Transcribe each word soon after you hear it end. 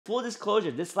Full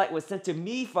disclosure, this light was sent to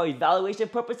me for evaluation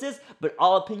purposes, but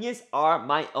all opinions are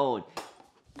my own.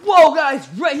 Whoa guys,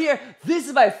 right here, this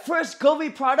is my first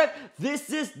Govee product. This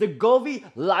is the Govee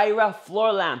Lyra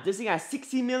floor lamp. This thing has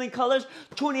 16 million colors,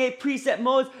 28 preset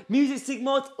modes, music sync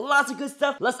modes, lots of good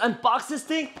stuff. Let's unbox this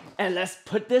thing and let's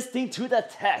put this thing to the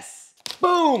test.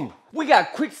 Boom! We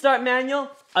got a quick start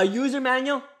manual, a user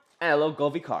manual, and a little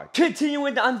Govee card. Continuing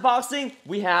with the unboxing,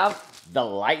 we have the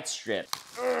light strip.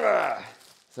 Ugh.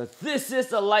 So this is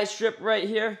the light strip right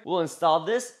here. We'll install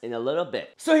this in a little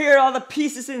bit. So here are all the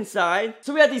pieces inside.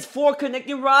 So we have these 4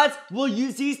 connecting rods. We'll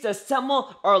use these to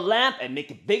assemble our lamp and make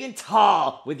it big and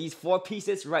tall with these 4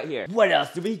 pieces right here. What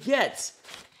else do we get?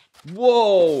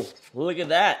 Whoa, look at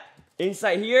that.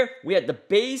 Inside here, we have the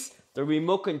base, the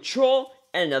remote control,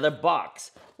 and another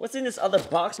box. What's in this other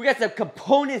box? We got some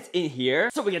components in here.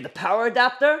 So we got the power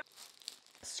adapter,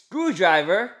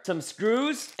 screwdriver, some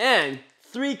screws, and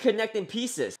 3 connecting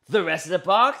pieces. The rest of the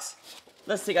box,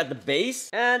 let's take out the base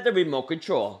and the remote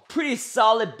control. Pretty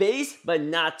solid base, but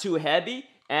not too heavy.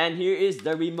 And here is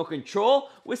the remote control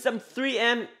with some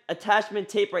 3M attachment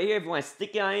tape right here if you want to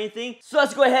stick it on anything. So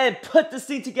let's go ahead and put this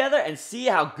thing together and see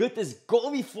how good this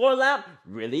Govee floor lamp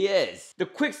really is. The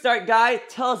quick start guide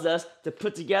tells us to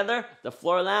put together the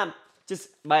floor lamp just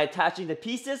by attaching the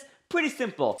pieces. Pretty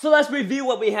simple. So let's review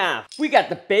what we have. We got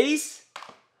the base,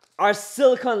 our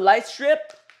silicone light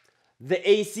strip, the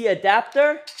AC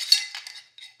adapter,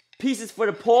 pieces for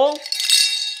the pole,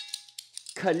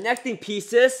 connecting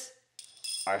pieces,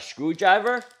 our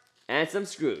screwdriver, and some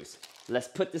screws. Let's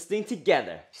put this thing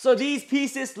together. So these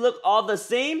pieces look all the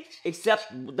same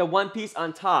except the one piece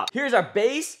on top. Here's our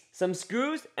base, some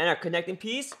screws, and our connecting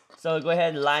piece. So go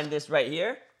ahead and line this right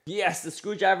here. Yes, the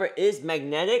screwdriver is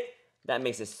magnetic. That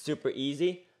makes it super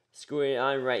easy. Screw it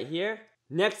on right here.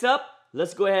 Next up,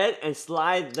 let's go ahead and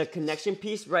slide the connection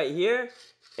piece right here,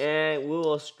 and we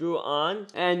will screw on.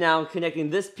 And now I'm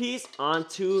connecting this piece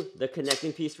onto the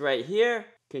connecting piece right here.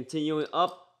 Continuing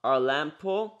up our lamp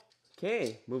pole.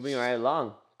 Okay, moving right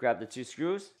along. Grab the 2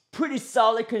 screws. Pretty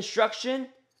solid construction.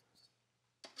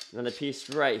 Another piece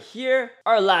right here.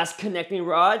 Our last connecting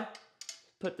rod.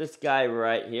 Put this guy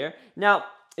right here. Now,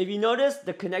 if you notice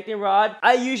the connecting rod,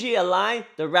 I usually align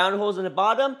the round holes on the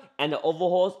bottom and the oval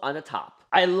holes on the top.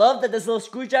 I love that this little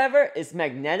screwdriver is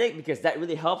magnetic because that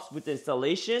really helps with the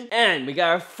installation. And we got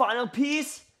our final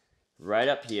piece right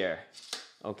up here.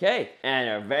 Okay, and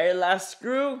our very last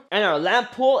screw. And our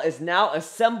lamp pole is now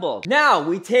assembled. Now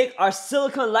we take our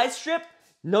silicone light strip.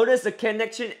 Notice the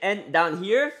connection end down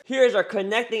here. Here's our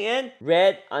connecting end.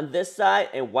 Red on this side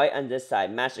and white on this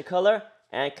side. Match the color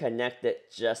and connect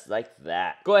it just like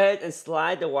that. Go ahead and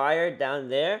slide the wire down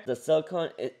there. The silicone,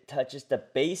 it touches the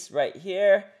base right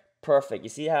here. Perfect. You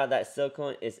see how that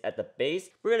silicone is at the base?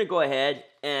 We're gonna go ahead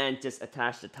and just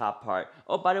attach the top part.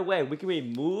 Oh, by the way, we can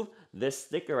remove this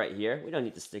sticker right here. We don't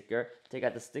need the sticker. Take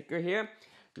out the sticker here.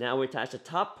 Now we attach the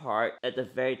top part at the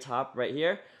very top right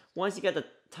here. Once you get the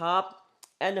top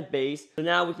and the base, so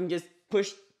now we can just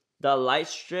push the light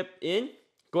strip in.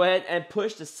 Go ahead and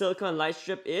push the silicone light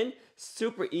strip in.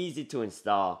 Super easy to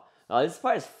install. This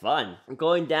part is fun. I'm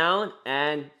going down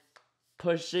and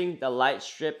pushing the light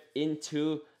strip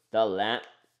into the lamp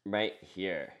right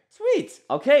here. Sweet.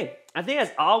 Okay, I think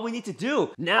that's all we need to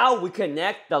do. Now we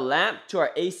connect the lamp to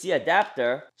our AC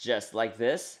adapter, just like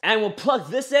this. And we'll plug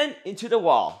this in into the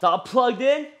wall. It's all plugged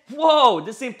in. Whoa,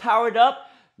 this thing powered up.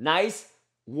 Nice,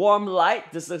 warm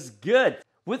light. This looks good.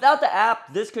 Without the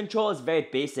app, this control is very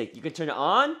basic. You can turn it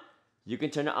on, you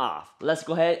can turn it off. Let's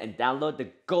go ahead and download the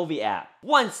Govee app.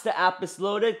 Once the app is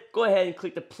loaded, go ahead and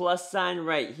click the plus sign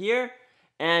right here.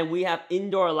 And we have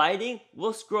indoor lighting.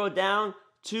 We'll scroll down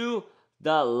to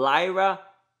the Lyra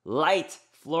light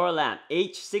floor lamp.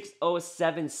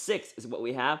 H6076 is what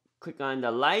we have. Click on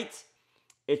the light.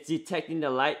 It's detecting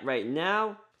the light right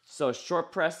now. So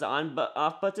short press the on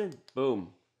off button. Boom.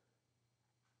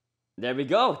 There we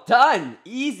go. Done.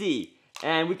 Easy.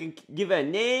 And we can give it a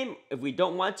name. If we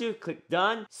don't want to, click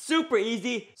done. Super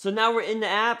easy. So now we're in the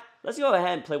app. Let's go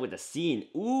ahead and play with the scene.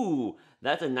 Ooh,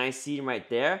 that's a nice scene right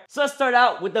there. So let's start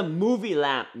out with the movie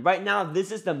lamp. Right now,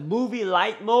 this is the movie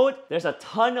light mode. There's a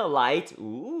tunnel light.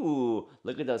 Ooh,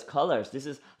 look at those colors. This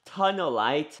is tunnel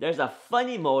light. There's a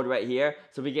funny mode right here.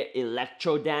 So we get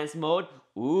electro dance mode.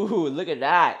 Ooh, look at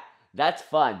that. That's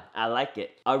fun. I like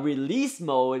it. A release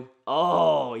mode.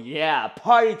 Oh yeah,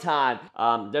 party time.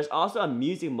 There's also a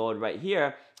music mode right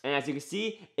here. And as you can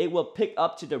see, it will pick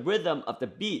up to the rhythm of the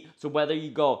beat. So whether you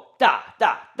go da,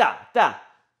 da, da, da,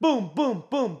 boom, boom,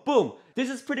 boom, boom. This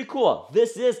is pretty cool.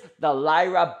 This is the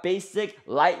Lyra basic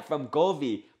light from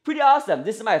Govee. Pretty awesome.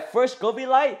 This is my first Govee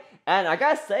light. And I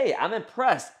gotta say, I'm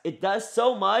impressed. It does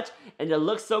so much and it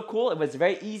looks so cool. It was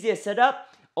very easy to set up.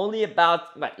 Only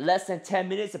about less than 10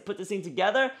 minutes to put this thing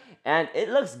together, and it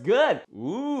looks good.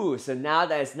 Ooh, so now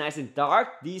that it's nice and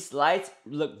dark, these lights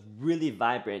look really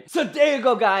vibrant. So there you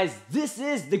go, guys. This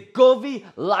is the Govee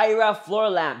Lyra floor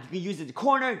lamp. You can use it in the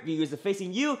corner, you can use it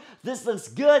facing you. This looks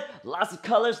good. Lots of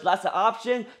colors, lots of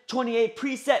options. 28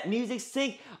 preset music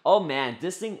sync. Oh man,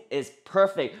 this thing is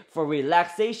perfect for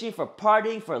relaxation, for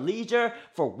partying, for leisure,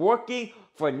 for working,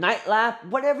 for a night lamp,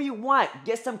 whatever you want.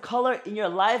 Get some color in your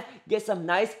life, get some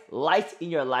nice lights in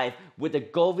your life with the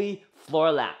Govee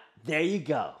floor lamp. There you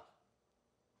go.